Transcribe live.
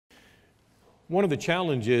One of the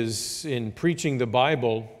challenges in preaching the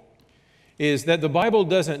Bible is that the Bible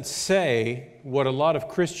doesn't say what a lot of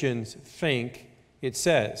Christians think it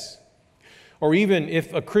says. Or even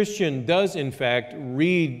if a Christian does in fact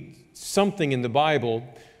read something in the Bible,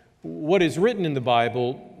 what is written in the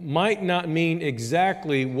Bible might not mean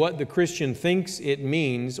exactly what the Christian thinks it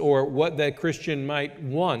means or what that Christian might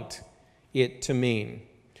want it to mean.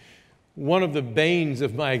 One of the banes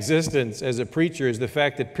of my existence as a preacher is the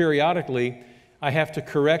fact that periodically I have to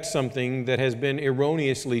correct something that has been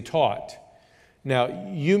erroneously taught. Now,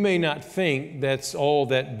 you may not think that's all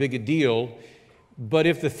that big a deal, but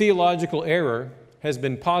if the theological error has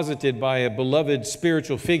been posited by a beloved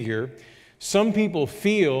spiritual figure, some people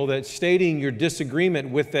feel that stating your disagreement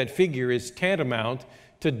with that figure is tantamount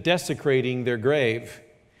to desecrating their grave.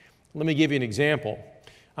 Let me give you an example.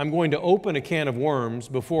 I'm going to open a can of worms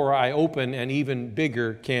before I open an even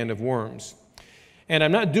bigger can of worms. And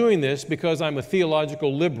I'm not doing this because I'm a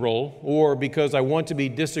theological liberal or because I want to be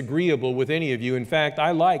disagreeable with any of you. In fact,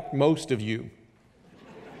 I like most of you.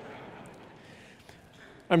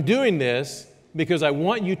 I'm doing this because I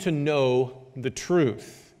want you to know the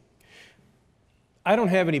truth. I don't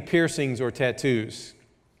have any piercings or tattoos.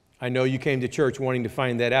 I know you came to church wanting to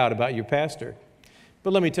find that out about your pastor.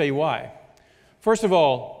 But let me tell you why. First of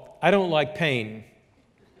all, I don't like pain.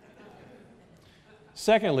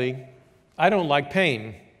 Secondly, I don't like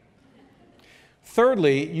pain.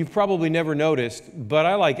 Thirdly, you've probably never noticed, but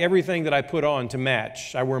I like everything that I put on to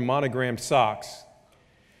match. I wear monogrammed socks.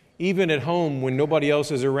 Even at home, when nobody else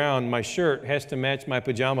is around, my shirt has to match my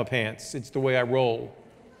pajama pants. It's the way I roll.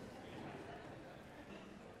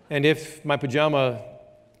 And if my pajama,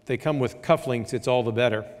 they come with cufflinks, it's all the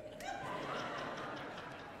better.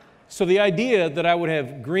 So the idea that I would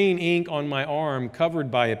have green ink on my arm covered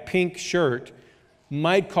by a pink shirt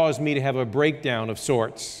might cause me to have a breakdown of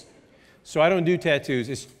sorts. So I don't do tattoos.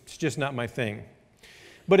 It's just not my thing.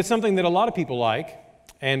 But it's something that a lot of people like,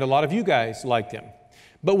 and a lot of you guys like them.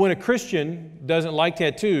 But when a Christian doesn't like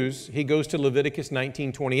tattoos, he goes to Leviticus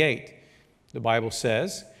 19:28. The Bible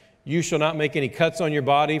says, "You shall not make any cuts on your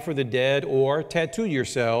body for the dead or tattoo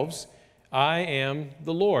yourselves. I am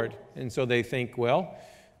the Lord." And so they think, well,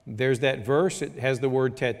 there's that verse. It has the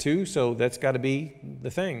word tattoo, so that's got to be the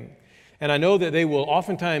thing. And I know that they will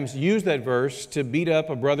oftentimes use that verse to beat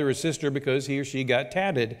up a brother or sister because he or she got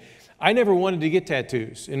tatted. I never wanted to get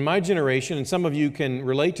tattoos. In my generation, and some of you can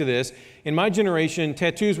relate to this, in my generation,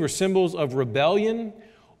 tattoos were symbols of rebellion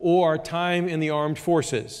or time in the armed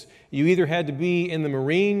forces. You either had to be in the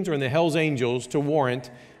Marines or in the Hells Angels to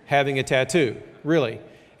warrant having a tattoo, really.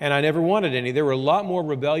 And I never wanted any. There were a lot more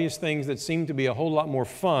rebellious things that seemed to be a whole lot more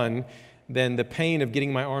fun than the pain of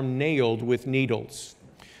getting my arm nailed with needles.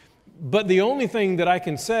 But the only thing that I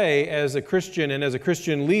can say as a Christian and as a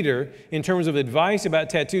Christian leader in terms of advice about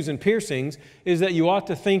tattoos and piercings is that you ought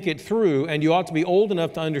to think it through, and you ought to be old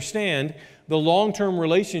enough to understand the long-term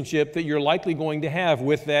relationship that you're likely going to have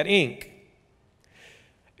with that ink.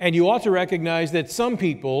 And you ought to recognize that some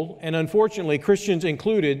people, and unfortunately Christians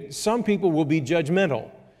included, some people will be judgmental.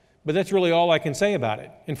 But that's really all I can say about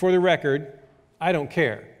it. And for the record, I don't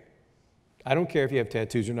care. I don't care if you have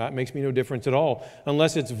tattoos or not. It makes me no difference at all.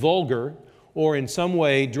 Unless it's vulgar or in some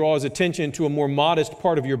way draws attention to a more modest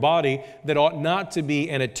part of your body that ought not to be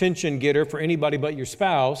an attention getter for anybody but your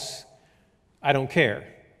spouse, I don't care.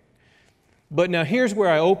 But now here's where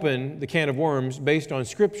I open the can of worms based on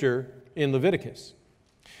Scripture in Leviticus.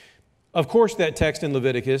 Of course, that text in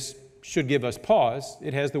Leviticus should give us pause.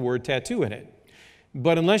 It has the word tattoo in it.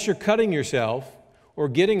 But unless you're cutting yourself or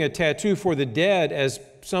getting a tattoo for the dead as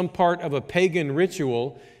some part of a pagan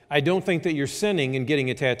ritual, I don't think that you're sinning in getting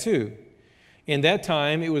a tattoo. In that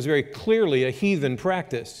time, it was very clearly a heathen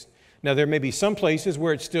practice. Now, there may be some places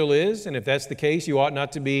where it still is, and if that's the case, you ought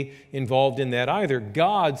not to be involved in that either.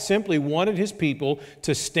 God simply wanted His people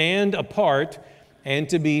to stand apart and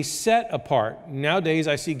to be set apart. Nowadays,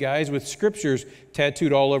 I see guys with scriptures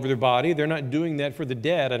tattooed all over their body. They're not doing that for the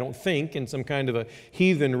dead, I don't think, in some kind of a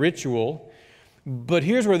heathen ritual. But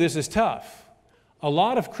here's where this is tough. A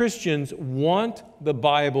lot of Christians want the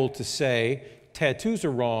Bible to say tattoos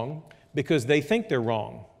are wrong because they think they're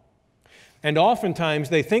wrong. And oftentimes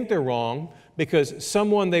they think they're wrong because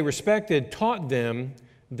someone they respected taught them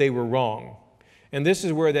they were wrong. And this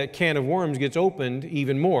is where that can of worms gets opened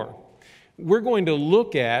even more. We're going to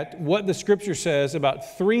look at what the Scripture says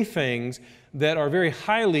about three things that are very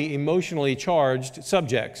highly emotionally charged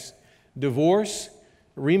subjects: divorce,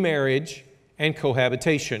 remarriage, and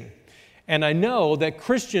cohabitation. And I know that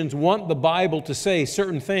Christians want the Bible to say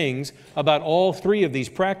certain things about all three of these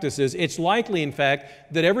practices. It's likely, in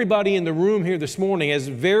fact, that everybody in the room here this morning has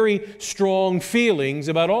very strong feelings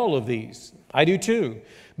about all of these. I do too.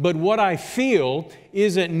 But what I feel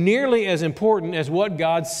isn't nearly as important as what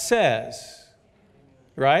God says.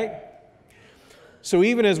 Right? So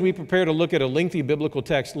even as we prepare to look at a lengthy biblical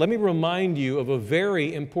text, let me remind you of a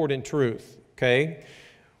very important truth, okay?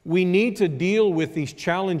 We need to deal with these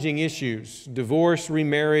challenging issues, divorce,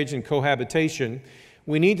 remarriage, and cohabitation.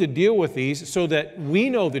 We need to deal with these so that we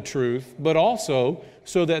know the truth, but also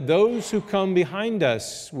so that those who come behind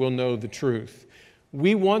us will know the truth.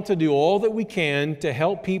 We want to do all that we can to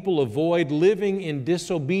help people avoid living in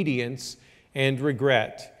disobedience and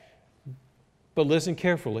regret. But listen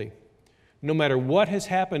carefully. No matter what has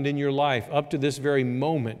happened in your life up to this very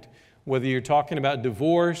moment, whether you're talking about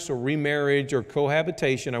divorce or remarriage or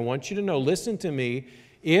cohabitation, I want you to know, listen to me,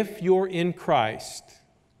 if you're in Christ,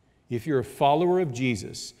 if you're a follower of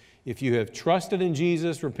Jesus, if you have trusted in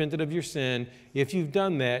Jesus, repented of your sin, if you've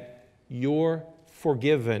done that, you're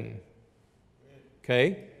forgiven.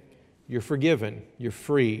 Okay? You're forgiven. You're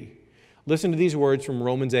free. Listen to these words from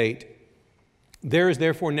Romans 8. There is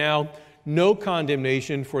therefore now no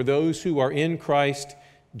condemnation for those who are in Christ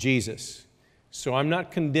Jesus. So I'm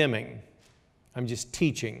not condemning. I'm just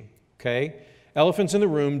teaching. Okay? Elephants in the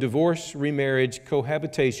room, divorce, remarriage,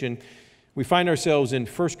 cohabitation. We find ourselves in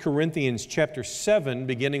 1 Corinthians chapter 7,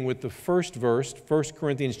 beginning with the first verse. 1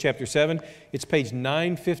 Corinthians chapter 7. It's page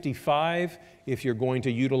 955 if you're going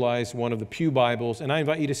to utilize one of the pew Bibles. And I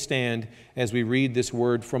invite you to stand as we read this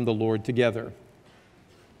word from the Lord together.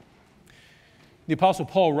 The Apostle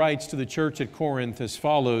Paul writes to the church at Corinth as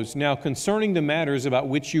follows, "Now concerning the matters about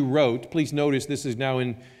which you wrote," please notice this is now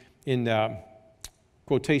in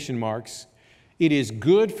quotation marks, "it is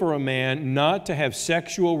good for a man not to have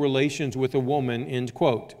sexual relations with a woman," end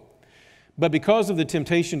quote. "But because of the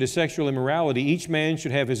temptation to sexual immorality, each man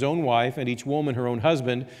should have his own wife and each woman her own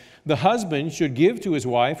husband. The husband should give to his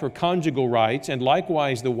wife her conjugal rights, and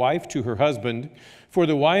likewise the wife to her husband. For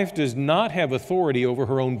the wife does not have authority over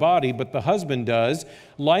her own body, but the husband does.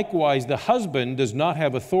 Likewise, the husband does not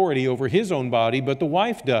have authority over his own body, but the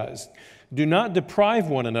wife does. Do not deprive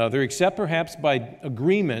one another, except perhaps by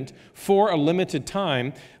agreement for a limited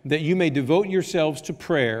time, that you may devote yourselves to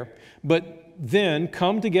prayer. But then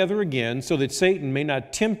come together again, so that Satan may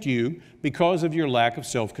not tempt you because of your lack of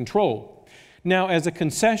self-control. Now, as a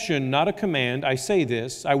concession, not a command, I say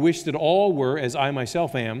this: I wish that all were as I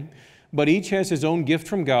myself am, but each has his own gift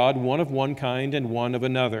from God, one of one kind and one of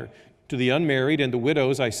another. To the unmarried and the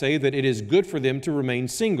widows I say that it is good for them to remain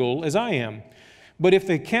single as I am. But if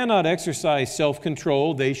they cannot exercise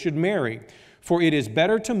self-control, they should marry, for it is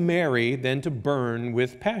better to marry than to burn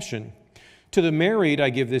with passion. To the married I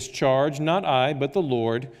give this charge, not I, but the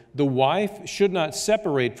Lord. The wife should not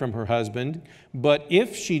separate from her husband, but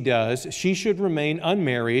if she does, she should remain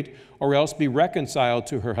unmarried, or else be reconciled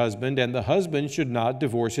to her husband, and the husband should not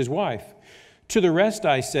divorce his wife. To the rest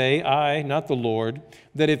I say, I, not the Lord,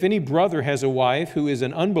 that if any brother has a wife who is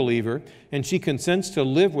an unbeliever, and she consents to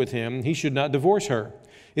live with him, he should not divorce her.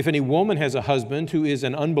 If any woman has a husband who is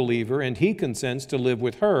an unbeliever, and he consents to live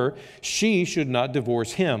with her, she should not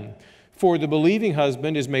divorce him. For the believing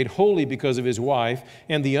husband is made holy because of his wife,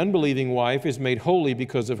 and the unbelieving wife is made holy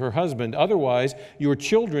because of her husband. Otherwise, your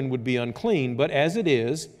children would be unclean, but as it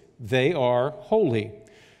is, they are holy.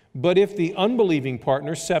 But if the unbelieving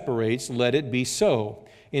partner separates, let it be so.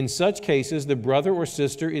 In such cases, the brother or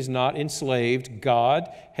sister is not enslaved. God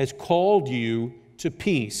has called you to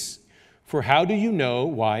peace. For how do you know,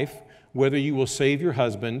 wife, whether you will save your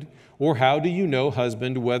husband, or how do you know,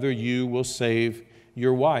 husband, whether you will save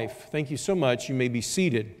your wife? Thank you so much. You may be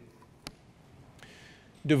seated.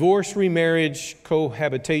 Divorce, remarriage,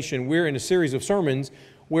 cohabitation. We're in a series of sermons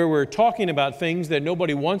where we're talking about things that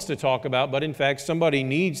nobody wants to talk about, but in fact somebody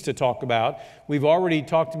needs to talk about. We've already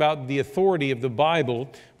talked about the authority of the Bible.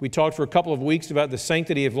 We talked for a couple of weeks about the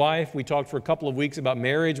sanctity of life. We talked for a couple of weeks about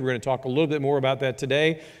marriage. We're going to talk a little bit more about that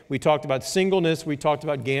today. We talked about singleness. We talked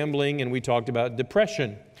about gambling, and we talked about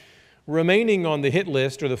depression. Remaining on the hit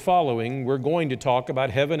list are the following. We're going to talk about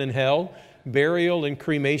heaven and hell, burial and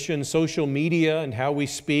cremation, social media and how we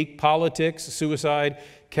speak, politics, suicide,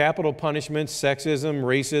 capital punishment, sexism,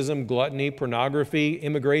 racism, gluttony, pornography,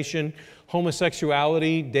 immigration,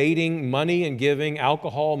 homosexuality, dating, money and giving,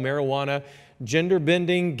 alcohol, marijuana, gender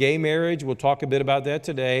bending, gay marriage. We'll talk a bit about that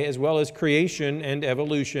today, as well as creation and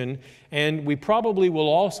evolution. And we probably will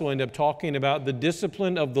also end up talking about the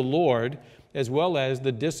discipline of the Lord, as well as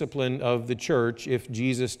the discipline of the church if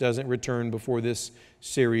Jesus doesn't return before this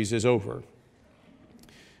series is over.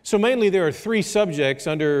 So mainly there are three subjects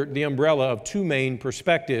under the umbrella of two main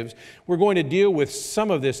perspectives. We're going to deal with some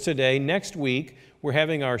of this today. Next week, we're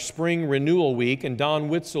having our spring renewal week, and Don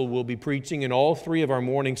Witzel will be preaching in all three of our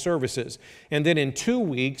morning services. And then in 2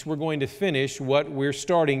 weeks, we're going to finish what we're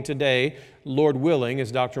starting today, Lord willing,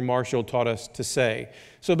 as Dr. Marshall taught us to say.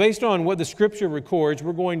 So based on what the Scripture records,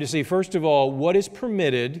 we're going to see, first of all, what is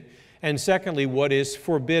permitted, and secondly, what is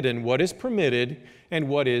forbidden. What is permitted and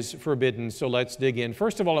what is forbidden. So let's dig in.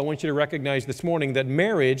 First of all, I want you to recognize this morning that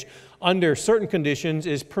marriage under certain conditions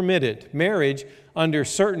is permitted. Marriage under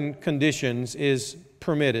certain conditions is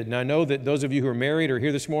permitted. Now, I know that those of you who are married or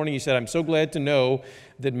here this morning, you said, I'm so glad to know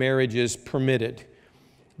that marriage is permitted.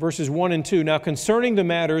 Verses 1 and 2, now concerning the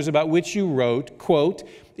matters about which you wrote, quote,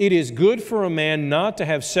 it is good for a man not to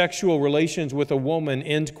have sexual relations with a woman,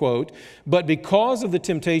 end quote, but because of the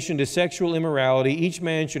temptation to sexual immorality, each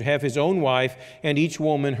man should have his own wife and each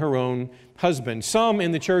woman her own husband. Some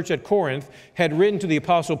in the church at Corinth had written to the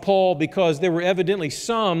Apostle Paul because there were evidently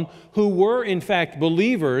some who were in fact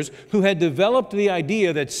believers who had developed the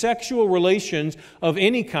idea that sexual relations of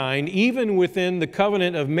any kind, even within the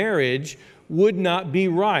covenant of marriage, would not be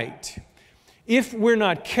right. If we're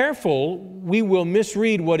not careful, we will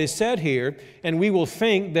misread what is said here, and we will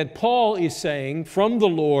think that Paul is saying from the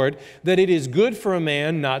Lord that it is good for a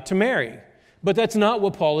man not to marry. But that's not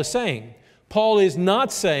what Paul is saying. Paul is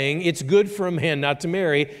not saying it's good for a man not to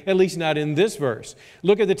marry, at least not in this verse.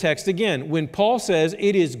 Look at the text again. When Paul says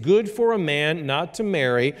it is good for a man not to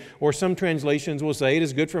marry, or some translations will say it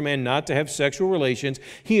is good for a man not to have sexual relations,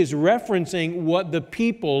 he is referencing what the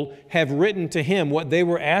people have written to him, what they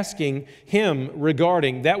were asking him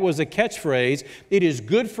regarding. That was a catchphrase. It is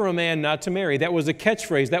good for a man not to marry. That was a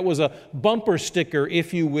catchphrase. That was a bumper sticker,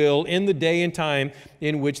 if you will, in the day and time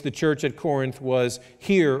in which the church at Corinth was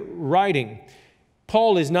here writing.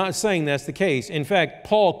 Paul is not saying that's the case. In fact,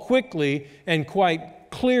 Paul quickly and quite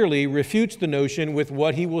clearly refutes the notion with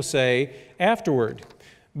what he will say afterward.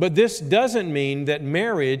 But this doesn't mean that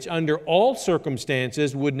marriage under all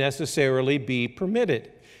circumstances would necessarily be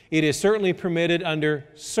permitted. It is certainly permitted under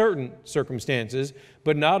certain circumstances,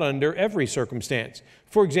 but not under every circumstance.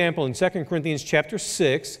 For example, in 2 Corinthians chapter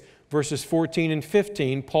 6, verses 14 and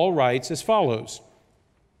 15, Paul writes as follows,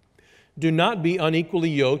 do not be unequally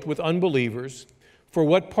yoked with unbelievers. For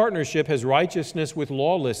what partnership has righteousness with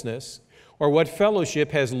lawlessness? Or what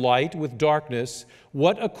fellowship has light with darkness?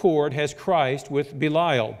 What accord has Christ with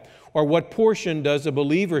Belial? Or what portion does a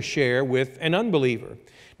believer share with an unbeliever?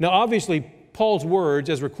 Now, obviously, Paul's words,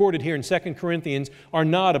 as recorded here in 2 Corinthians, are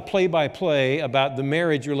not a play-by-play about the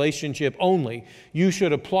marriage relationship only. You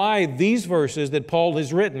should apply these verses that Paul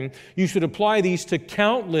has written, you should apply these to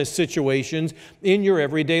countless situations in your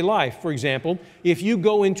everyday life. For example, if you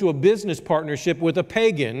go into a business partnership with a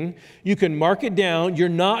pagan, you can mark it down, you're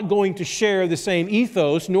not going to share the same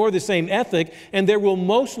ethos nor the same ethic, and there will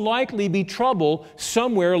most likely be trouble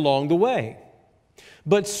somewhere along the way.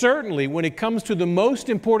 But certainly, when it comes to the most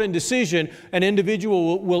important decision an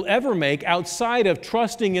individual will ever make outside of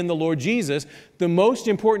trusting in the Lord Jesus, the most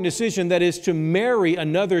important decision, that is to marry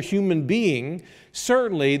another human being,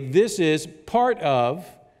 certainly this is part of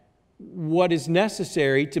what is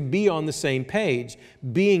necessary to be on the same page.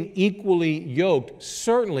 Being equally yoked,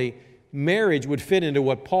 certainly marriage would fit into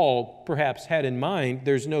what Paul perhaps had in mind.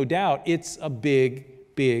 There's no doubt it's a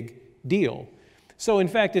big, big deal. So in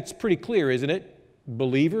fact, it's pretty clear, isn't it?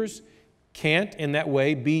 Believers can't in that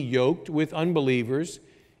way be yoked with unbelievers.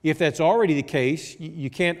 If that's already the case, you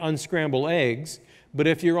can't unscramble eggs. But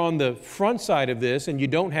if you're on the front side of this and you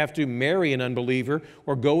don't have to marry an unbeliever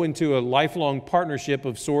or go into a lifelong partnership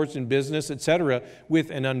of sorts in business, etc.,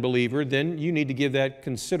 with an unbeliever, then you need to give that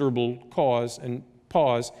considerable pause and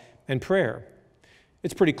prayer.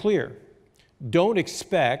 It's pretty clear. Don't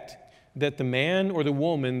expect that the man or the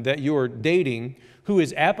woman that you're dating who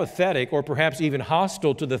is apathetic or perhaps even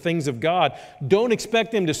hostile to the things of God, don't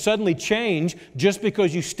expect them to suddenly change just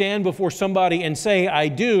because you stand before somebody and say, I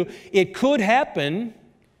do. It could happen,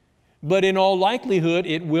 but in all likelihood,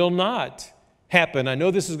 it will not happen. I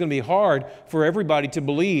know this is going to be hard for everybody to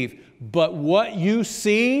believe, but what you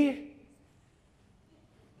see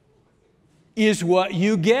is what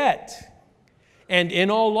you get. And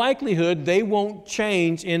in all likelihood, they won't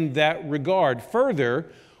change in that regard.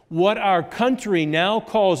 Further, what our country now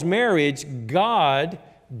calls marriage, God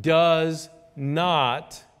does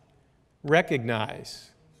not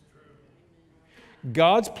recognize.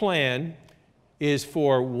 God's plan is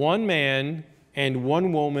for one man and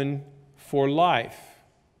one woman for life.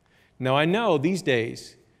 Now, I know these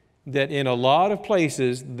days that in a lot of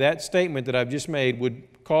places, that statement that I've just made would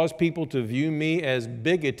cause people to view me as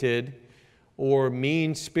bigoted or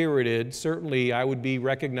mean-spirited, certainly I would be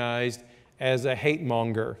recognized as a hate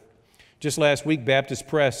monger. Just last week, Baptist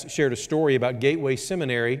Press shared a story about Gateway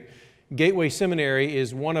Seminary. Gateway Seminary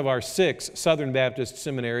is one of our 6 Southern Baptist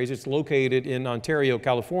seminaries. It's located in Ontario,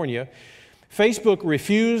 California. Facebook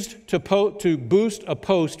refused to boost a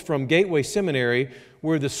post from Gateway Seminary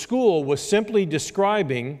where the school was simply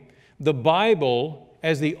describing the Bible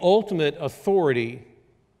as the ultimate authority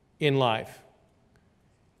in life.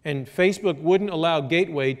 And Facebook wouldn't allow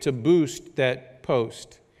Gateway to boost that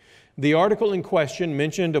post. The article in question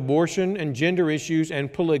mentioned abortion and gender issues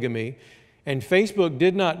and polygamy, and Facebook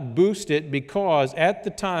did not boost it because at the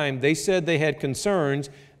time they said they had concerns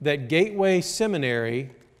that Gateway Seminary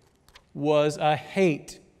was a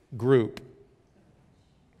hate group.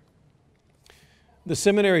 The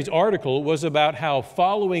seminary's article was about how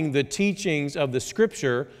following the teachings of the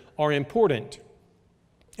Scripture are important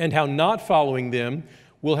and how not following them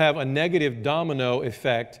will have a negative domino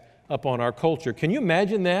effect upon our culture. Can you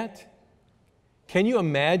imagine that? Can you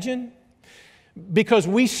imagine? Because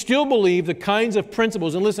we still believe the kinds of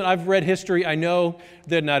principles, and listen, I've read history. I know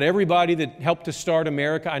that not everybody that helped to start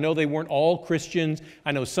America, I know they weren't all Christians.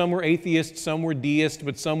 I know some were atheists, some were deists,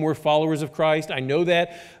 but some were followers of Christ. I know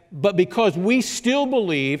that. But because we still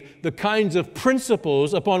believe the kinds of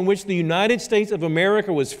principles upon which the United States of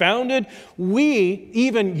America was founded, we,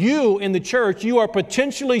 even you in the church, you are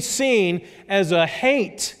potentially seen as a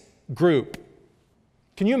hate group.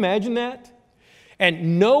 Can you imagine that?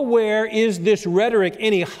 And nowhere is this rhetoric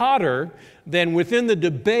any hotter than within the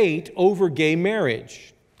debate over gay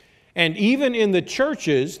marriage. And even in the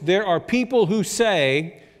churches, there are people who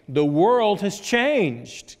say, the world has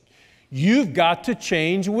changed. You've got to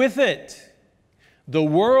change with it. The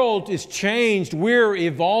world is changed. We're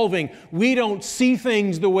evolving. We don't see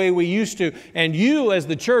things the way we used to. And you, as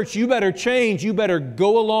the church, you better change. You better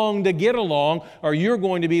go along to get along, or you're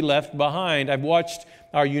going to be left behind. I've watched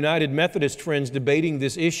our United Methodist friends debating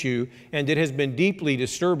this issue, and it has been deeply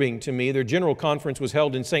disturbing to me. Their general conference was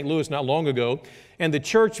held in St. Louis not long ago, and the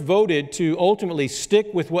church voted to ultimately stick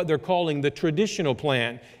with what they're calling the traditional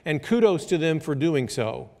plan, and kudos to them for doing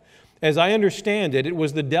so. As I understand it, it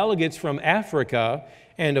was the delegates from Africa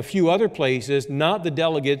and a few other places, not the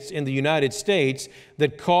delegates in the United States,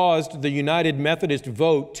 that caused the United Methodist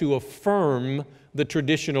vote to affirm the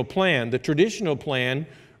traditional plan. The traditional plan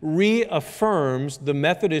reaffirms the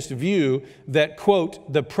Methodist view that,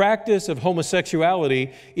 quote, the practice of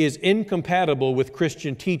homosexuality is incompatible with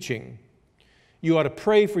Christian teaching. You ought to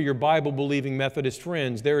pray for your Bible-believing Methodist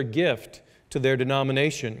friends. They're a gift to their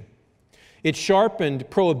denomination. It sharpened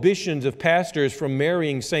prohibitions of pastors from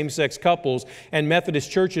marrying same-sex couples and Methodist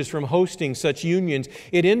churches from hosting such unions.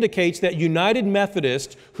 It indicates that United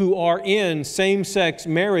Methodists who are in same-sex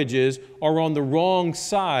marriages are on the wrong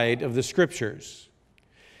side of the Scriptures.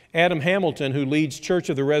 Adam Hamilton, who leads Church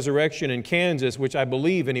of the Resurrection in Kansas, which I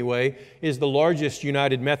believe anyway is the largest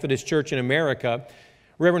United Methodist church in America,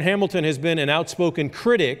 Reverend Hamilton has been an outspoken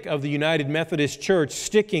critic of the United Methodist Church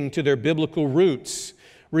sticking to their biblical roots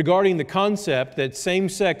regarding the concept that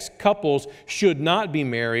same-sex couples should not be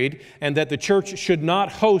married and that the church should not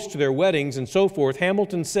host their weddings and so forth.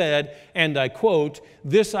 Hamilton said, and I quote,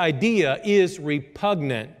 "This idea is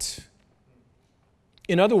repugnant."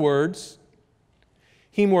 In other words,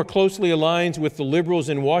 he more closely aligns with the liberals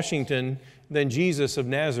in Washington than Jesus of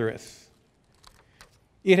Nazareth.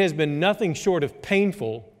 It has been nothing short of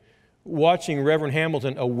painful watching Reverend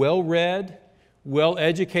Hamilton, a well-read,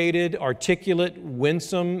 well-educated, articulate,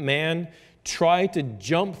 winsome man, try to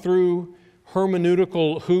jump through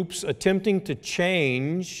hermeneutical hoops attempting to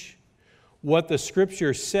change what the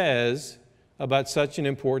Scripture says about such an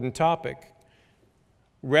important topic.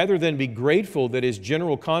 Rather than be grateful that his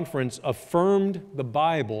general conference affirmed the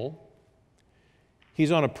Bible,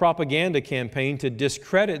 he's on a propaganda campaign to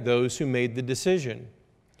discredit those who made the decision.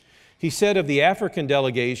 He said of the African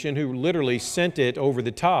delegation, who literally sent it over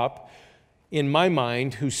the top, in my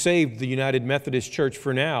mind, who saved the United Methodist Church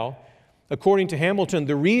for now, according to Hamilton,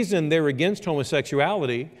 the reason they're against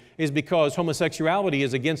homosexuality is because homosexuality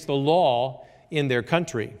is against the law in their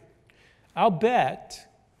country. I'll bet,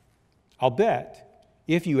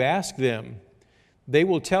 if you ask them, they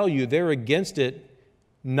will tell you they're against it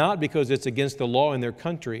not because it's against the law in their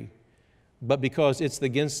country, but because it's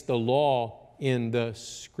against the law in the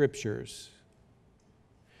Scriptures.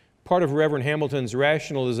 Part of Reverend Hamilton's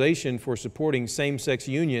rationalization for supporting same-sex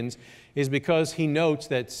unions is because he notes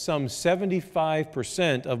that some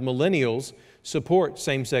 75% of millennials support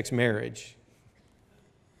same-sex marriage.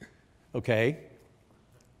 Okay?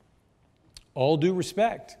 All due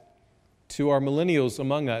respect to our millennials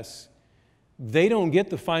among us, they don't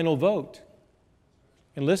get the final vote.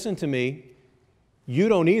 And listen to me, you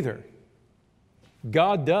don't either.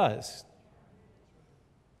 God does.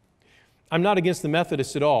 I'm not against the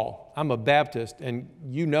Methodists at all. I'm a Baptist, and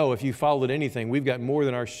you know if you followed anything, we've got more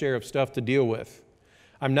than our share of stuff to deal with.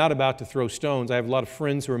 I'm not about to throw stones. I have a lot of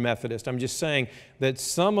friends who are Methodist. I'm just saying that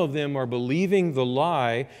some of them are believing the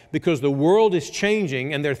lie because the world is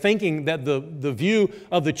changing and they're thinking that the view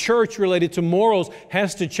of the church related to morals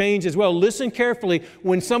has to change as well. Listen carefully.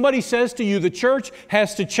 When somebody says to you, the church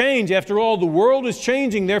has to change, after all, the world is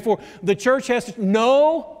changing, therefore the church has to...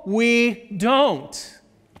 No, we don't.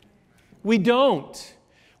 We don't.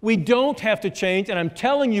 We don't have to change, and I'm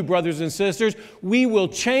telling you, brothers and sisters, we will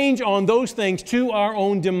change on those things to our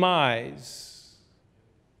own demise.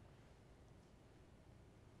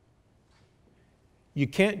 You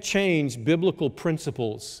can't change biblical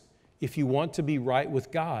principles if you want to be right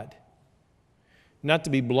with God. Not to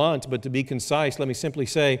be blunt, but to be concise, let me simply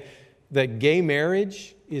say that gay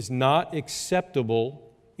marriage is not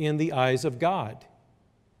acceptable in the eyes of God.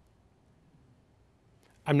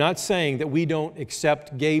 I'm not saying that we don't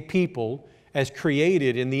accept gay people as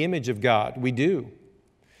created in the image of God. We do.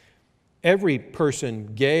 Every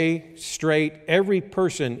person, gay, straight, every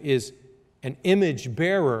person is an image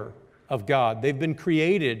bearer of God. They've been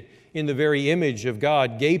created in the very image of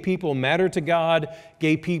God. Gay people matter to God.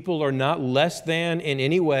 Gay people are not less than in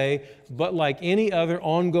any way, but like any other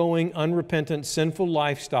ongoing, unrepentant, sinful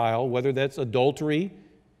lifestyle, whether that's adultery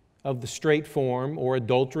of the straight form or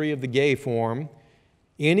adultery of the gay form,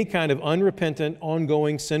 any kind of unrepentant,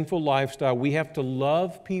 ongoing, sinful lifestyle, we have to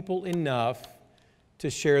love people enough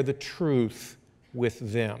to share the truth with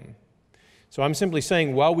them. So I'm simply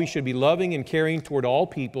saying, while we should be loving and caring toward all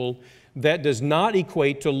people, that does not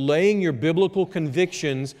equate to laying your biblical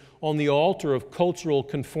convictions on the altar of cultural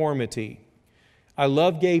conformity. I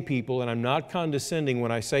love gay people, and I'm not condescending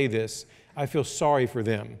when I say this. I feel sorry for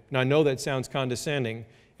them. Now, I know that sounds condescending,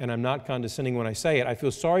 and I'm not condescending when I say it. I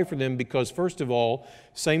feel sorry for them because, first of all,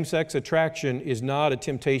 same-sex attraction is not a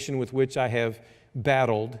temptation with which I have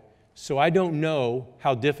battled, so I don't know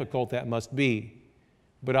how difficult that must be,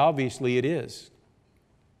 but obviously it is.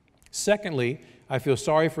 Secondly, I feel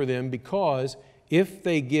sorry for them because if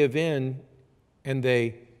they give in and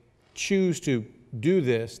they choose to do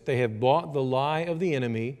this, they have bought the lie of the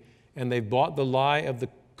enemy and they've bought the lie of the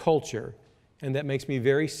culture, and that makes me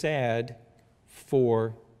very sad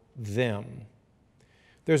for them.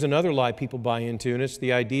 There's another lie people buy into, and it's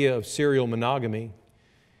the idea of serial monogamy.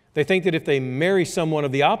 They think that if they marry someone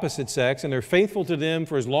of the opposite sex and they're faithful to them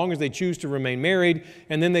for as long as they choose to remain married,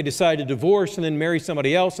 and then they decide to divorce and then marry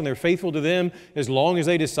somebody else and they're faithful to them as long as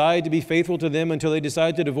they decide to be faithful to them until they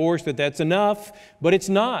decide to divorce, that's enough. But it's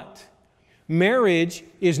not. Marriage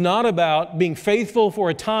is not about being faithful for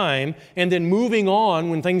a time and then moving on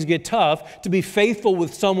when things get tough to be faithful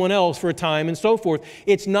with someone else for a time and so forth.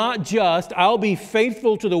 It's not just, I'll be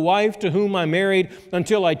faithful to the wife to whom I'm married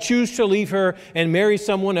until I choose to leave her and marry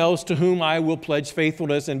someone else to whom I will pledge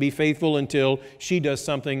faithfulness and be faithful until she does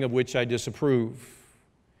something of which I disapprove.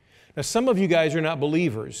 Now, some of you guys are not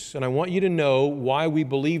believers, and I want you to know why we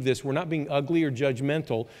believe this. We're not being ugly or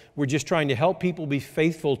judgmental. We're just trying to help people be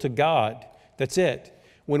faithful to God. That's it.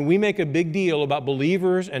 When we make a big deal about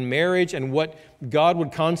believers and marriage and what God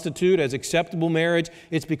would constitute as acceptable marriage,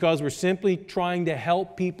 it's because we're simply trying to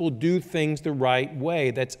help people do things the right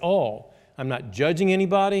way. That's all. I'm not judging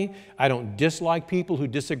anybody. I don't dislike people who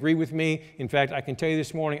disagree with me. In fact, I can tell you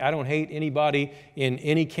this morning, I don't hate anybody in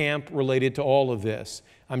any camp related to all of this.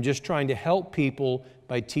 I'm just trying to help people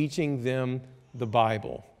by teaching them the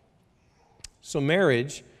Bible. So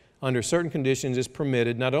marriage under certain conditions is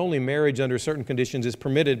permitted. Not only marriage under certain conditions is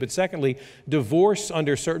permitted, but secondly, divorce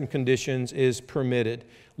under certain conditions is permitted.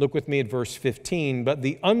 Look with me at verse 15. But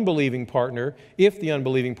the unbelieving partner, if the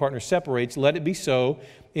unbelieving partner separates, let it be so.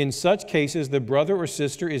 In such cases, the brother or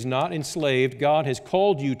sister is not enslaved. God has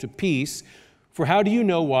called you to peace. For how do you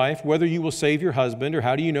know, wife, whether you will save your husband, or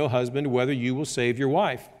how do you know, husband, whether you will save your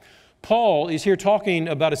wife? Paul is here talking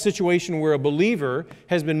about a situation where a believer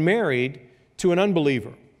has been married to an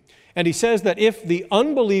unbeliever. And he says that if the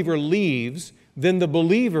unbeliever leaves, then the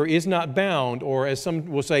believer is not bound, or as some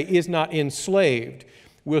will say, is not enslaved.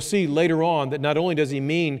 We'll see later on that not only does he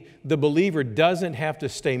mean the believer doesn't have to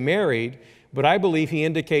stay married, but I believe he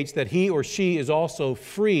indicates that he or she is also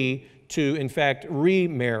free to, in fact,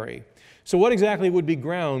 remarry. So what exactly would be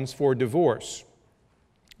grounds for divorce?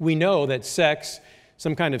 We know that sex,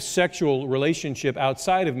 some kind of sexual relationship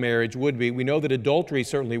outside of marriage would be. We know that adultery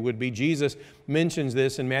certainly would be. Jesus mentions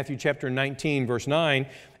this in Matthew chapter 19, verse 9.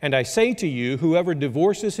 And I say to you, whoever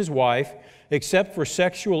divorces his wife except for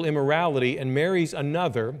sexual immorality and marries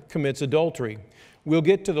another commits adultery. We'll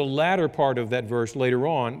get to the latter part of that verse later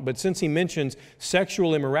on, but since he mentions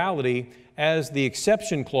sexual immorality as the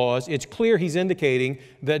exception clause, it's clear he's indicating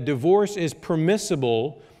that divorce is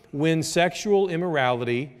permissible when sexual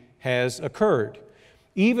immorality has occurred.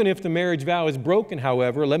 Even if the marriage vow is broken,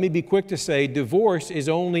 however, let me be quick to say divorce is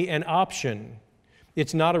only an option.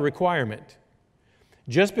 It's not a requirement.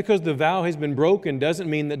 Just because the vow has been broken doesn't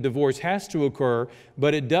mean that divorce has to occur,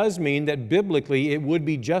 but it does mean that biblically it would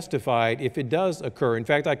be justified if it does occur. In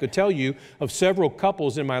fact, I could tell you of several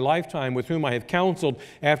couples in my lifetime with whom I have counseled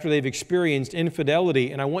after they've experienced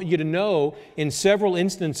infidelity, and I want you to know in several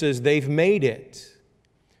instances they've made it.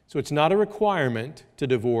 So it's not a requirement to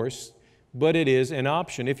divorce, but it is an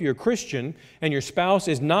option. If you're a Christian and your spouse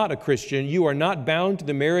is not a Christian, you are not bound to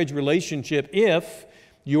the marriage relationship if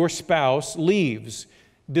your spouse leaves.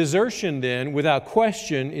 Desertion, then, without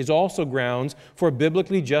question, is also grounds for a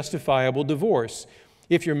biblically justifiable divorce.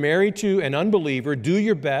 If you're married to an unbeliever, do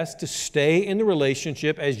your best to stay in the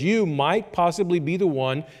relationship, as you might possibly be the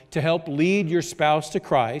one to help lead your spouse to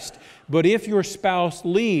Christ. But if your spouse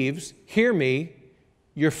leaves, hear me,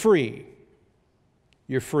 you're free.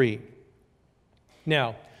 You're free.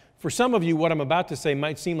 Now, for some of you, what I'm about to say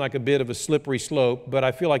might seem like a bit of a slippery slope, but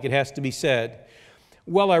I feel like it has to be said.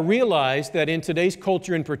 Well, I realize that in today's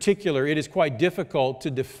culture in particular, it is quite difficult to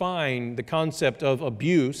define the concept of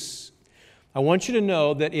abuse. I want you to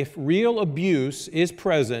know that if real abuse is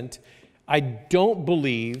present, I don't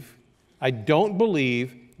believe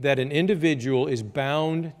that an individual is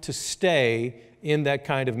bound to stay in that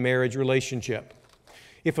kind of marriage relationship.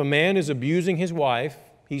 If a man is abusing his wife,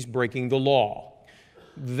 he's breaking the law.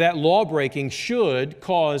 That law breaking should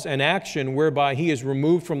cause an action whereby he is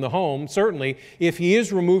removed from the home. Certainly, if he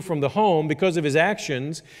is removed from the home because of his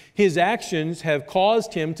actions have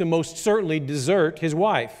caused him to most certainly desert his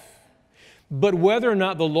wife. But whether or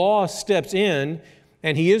not the law steps in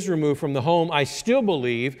and he is removed from the home, I still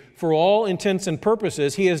believe, for all intents and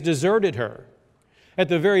purposes, he has deserted her. At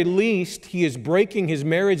the very least, he is breaking his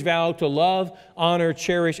marriage vow to love, honor,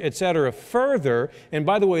 cherish, etc. Further, and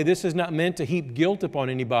by the way, this is not meant to heap guilt upon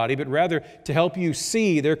anybody, but rather to help you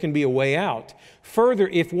see there can be a way out. Further,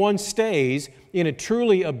 if one stays in a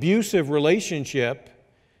truly abusive relationship,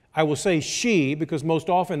 I will say she, because most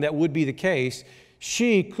often that would be the case,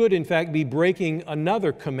 she could in fact be breaking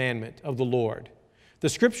another commandment of the Lord. The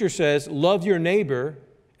Scripture says, love your neighbor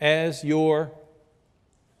as your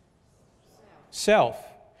self,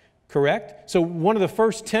 correct? So one of the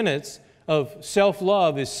first tenets of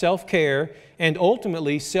self-love is self-care and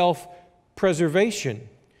ultimately self-preservation.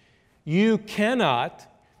 You cannot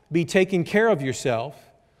be taking care of yourself,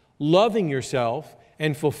 loving yourself,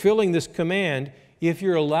 and fulfilling this command if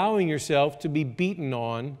you're allowing yourself to be beaten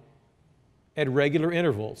on at regular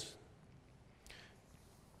intervals.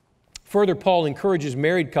 Further, Paul encourages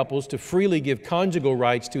married couples to freely give conjugal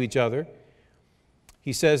rights to each other.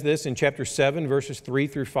 He says this in chapter 7, verses 3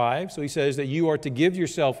 through 5. So he says that you are to give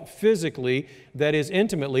yourself physically, that is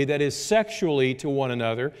intimately, that is sexually to one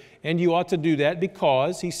another. And you ought to do that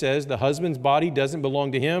because, he says, the husband's body doesn't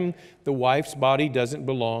belong to him, the wife's body doesn't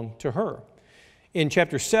belong to her. In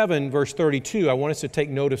chapter 7, verse 32, I want us to take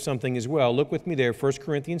note of something as well. Look with me there, 1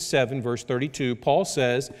 Corinthians 7, verse 32. Paul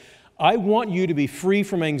says, I want you to be free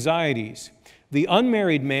from anxieties. The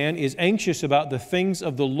unmarried man is anxious about the things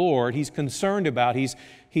of the Lord. He's concerned about,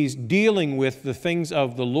 he's dealing with the things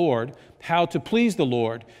of the Lord, how to please the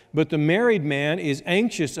Lord. But the married man is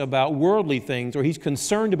anxious about worldly things, or he's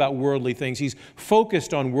concerned about worldly things. He's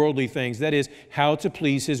focused on worldly things, that is, how to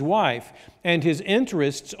please his wife. And his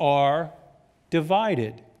interests are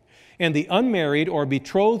divided. And the unmarried or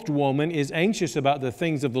betrothed woman is anxious about the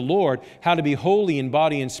things of the Lord, how to be holy in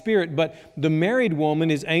body and spirit. But the married woman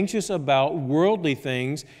is anxious about worldly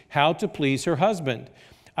things, how to please her husband.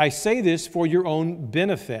 I say this for your own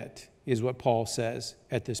benefit, is what Paul says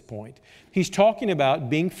at this point. He's talking about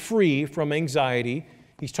being free from anxiety.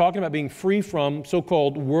 He's talking about being free from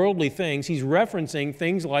so-called worldly things. He's referencing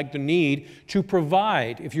things like the need to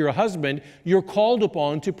provide. If you're a husband, you're called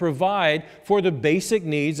upon to provide for the basic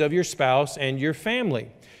needs of your spouse and your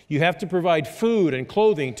family. You have to provide food and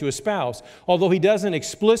clothing to a spouse. Although he doesn't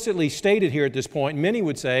explicitly state it here at this point, many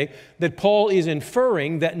would say that Paul is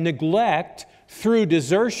inferring that neglect through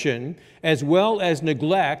desertion, as well as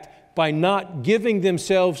neglect by not giving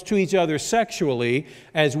themselves to each other sexually,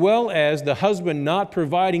 as well as the husband not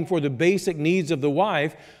providing for the basic needs of the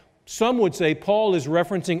wife, some would say Paul is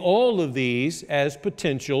referencing all of these as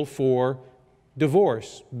potential for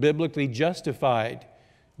divorce, biblically justified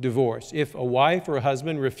divorce. If a wife or a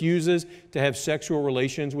husband refuses to have sexual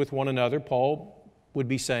relations with one another, Paul would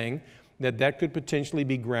be saying that could potentially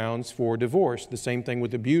be grounds for divorce. The same thing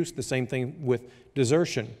with abuse, the same thing with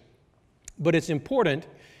desertion. But it's important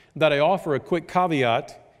that I offer a quick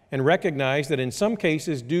caveat and recognize that in some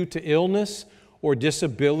cases, due to illness or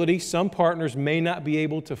disability, some partners may not be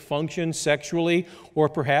able to function sexually, or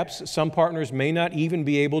perhaps some partners may not even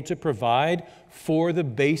be able to provide for the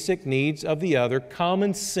basic needs of the other.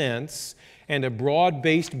 Common sense and a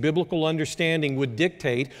broad-based biblical understanding would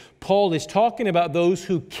dictate Paul is talking about those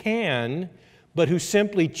who can, but who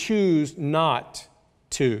simply choose not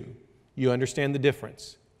to. You understand the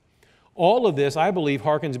difference? All of this, I believe,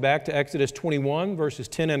 harkens back to Exodus 21, verses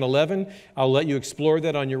 10 and 11. I'll let you explore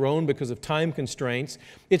that on your own because of time constraints.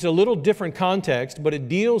 It's a little different context, but it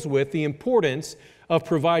deals with the importance of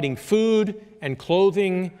providing food and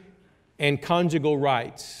clothing and conjugal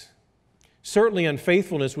rights. Certainly,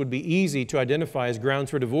 unfaithfulness would be easy to identify as grounds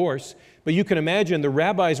for divorce, but you can imagine the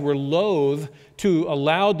rabbis were loath to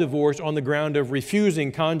allow divorce on the ground of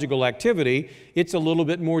refusing conjugal activity. It's a little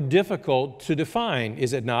bit more difficult to define,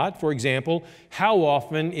 is it not? For example, how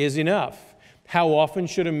often is enough? How often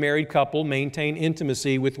should a married couple maintain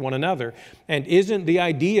intimacy with one another? And isn't the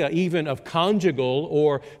idea even of conjugal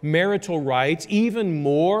or marital rights even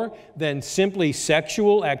more than simply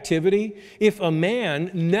sexual activity? If a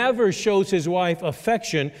man never shows his wife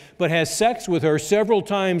affection but has sex with her several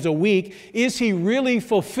times a week, is he really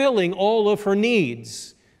fulfilling all of her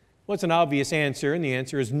needs? What's an obvious answer? And the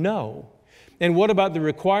answer is no. And what about the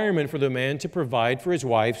requirement for the man to provide for his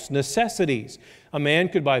wife's necessities? A man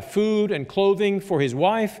could buy food and clothing for his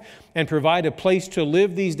wife and provide a place to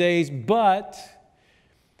live these days, but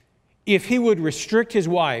if he would restrict his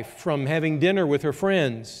wife from having dinner with her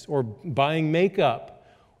friends or buying makeup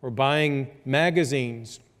or buying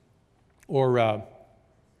magazines or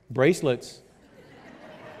bracelets,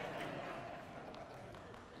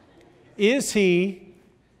 is he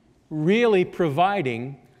really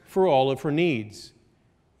providing for all of her needs?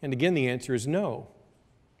 And again, the answer is no.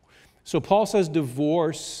 So Paul says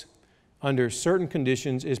divorce under certain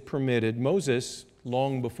conditions is permitted. Moses,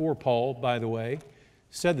 long before Paul, by the way,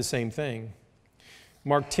 said the same thing.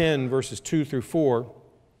 Mark 10, verses 2 through 4.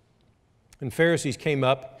 And Pharisees came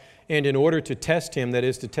up, and in order to test him, that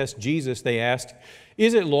is, to test Jesus, they asked,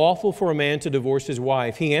 "Is it lawful for a man to divorce his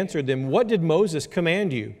wife?" He answered them, "What did Moses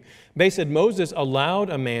command you?" They said, "Moses allowed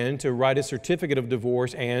a man to write a certificate of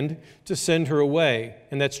divorce and to send her away."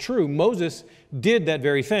 And that's true. Moses did that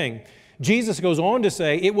very thing. Jesus goes on to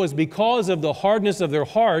say it was because of the hardness of their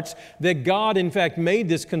hearts that God, in fact, made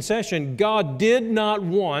this concession. God did not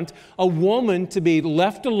want a woman to be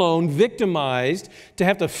left alone, victimized, to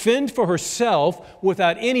have to fend for herself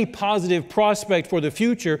without any positive prospect for the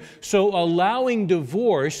future. So allowing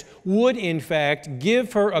divorce would, in fact,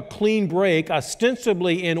 give her a clean break,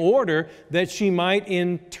 ostensibly in order that she might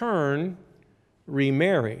in turn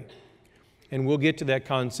remarry. And we'll get to that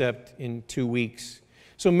concept in 2 weeks.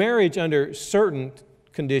 So marriage under certain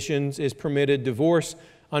conditions is permitted. Divorce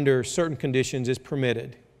under certain conditions is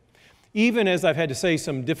permitted. Even as I've had to say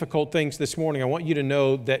some difficult things this morning, I want you to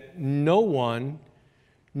know that no one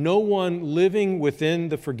living within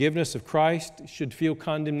the forgiveness of Christ should feel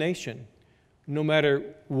condemnation, no matter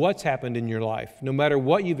what's happened in your life, no matter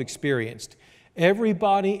what you've experienced.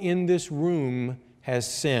 Everybody in this room has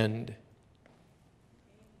sinned,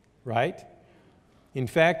 right? In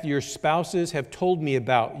fact, your spouses have told me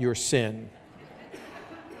about your sin.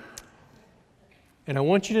 And I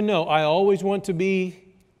want you to know, I always want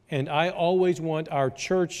our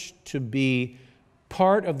church to be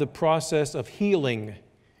part of the process of healing.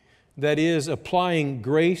 That is, applying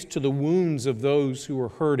grace to the wounds of those who are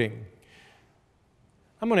hurting.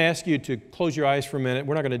 I'm going to ask you to close your eyes for a minute.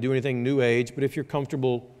 We're not going to do anything New Age, but if you're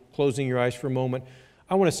comfortable closing your eyes for a moment,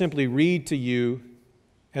 I want to simply read to you,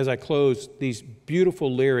 as I close, these beautiful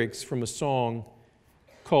lyrics from a song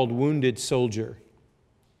called "Wounded Soldier."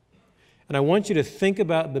 And I want you to think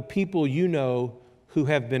about the people you know who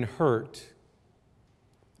have been hurt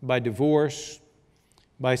by divorce,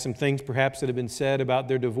 by some things perhaps that have been said about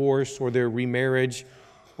their divorce or their remarriage,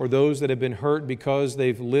 or those that have been hurt because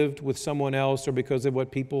they've lived with someone else or because of what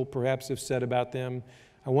people perhaps have said about them.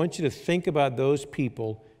 I want you to think about those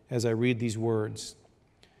people as I read these words.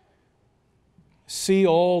 See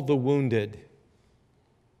all the wounded.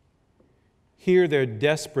 Hear their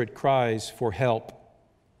desperate cries for help.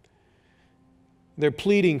 They're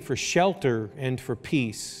pleading for shelter and for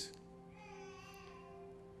peace.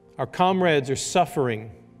 Our comrades are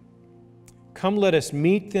suffering. Come, let us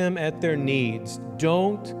meet them at their needs.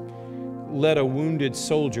 Don't let a wounded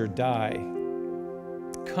soldier die.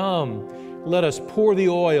 Come, let us pour the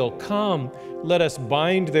oil. Come, let us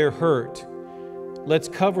bind their hurt. Let's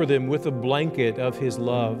cover them with a blanket of His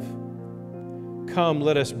love. Come,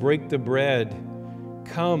 let us break the bread.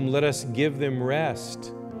 Come, let us give them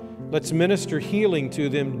rest. Let's minister healing to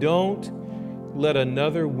them. Don't let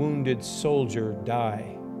another wounded soldier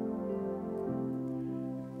die.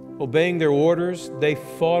 Obeying their orders, they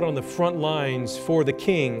fought on the front lines for the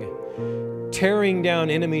King, tearing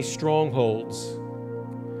down enemy strongholds.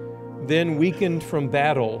 Then, weakened from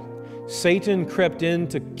battle, Satan crept in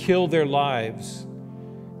to kill their lives.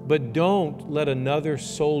 But don't let another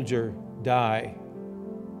soldier die.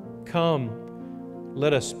 Come,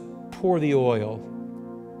 let us pour the oil.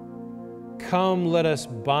 Come, let us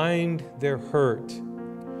bind their hurt.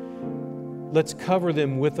 Let's cover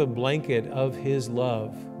them with a blanket of His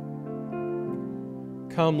love.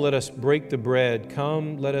 Come, let us break the bread.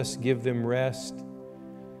 Come, let us give them rest.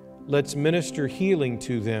 Let's minister healing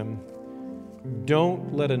to them.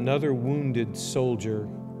 Don't let another wounded soldier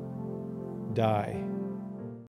die.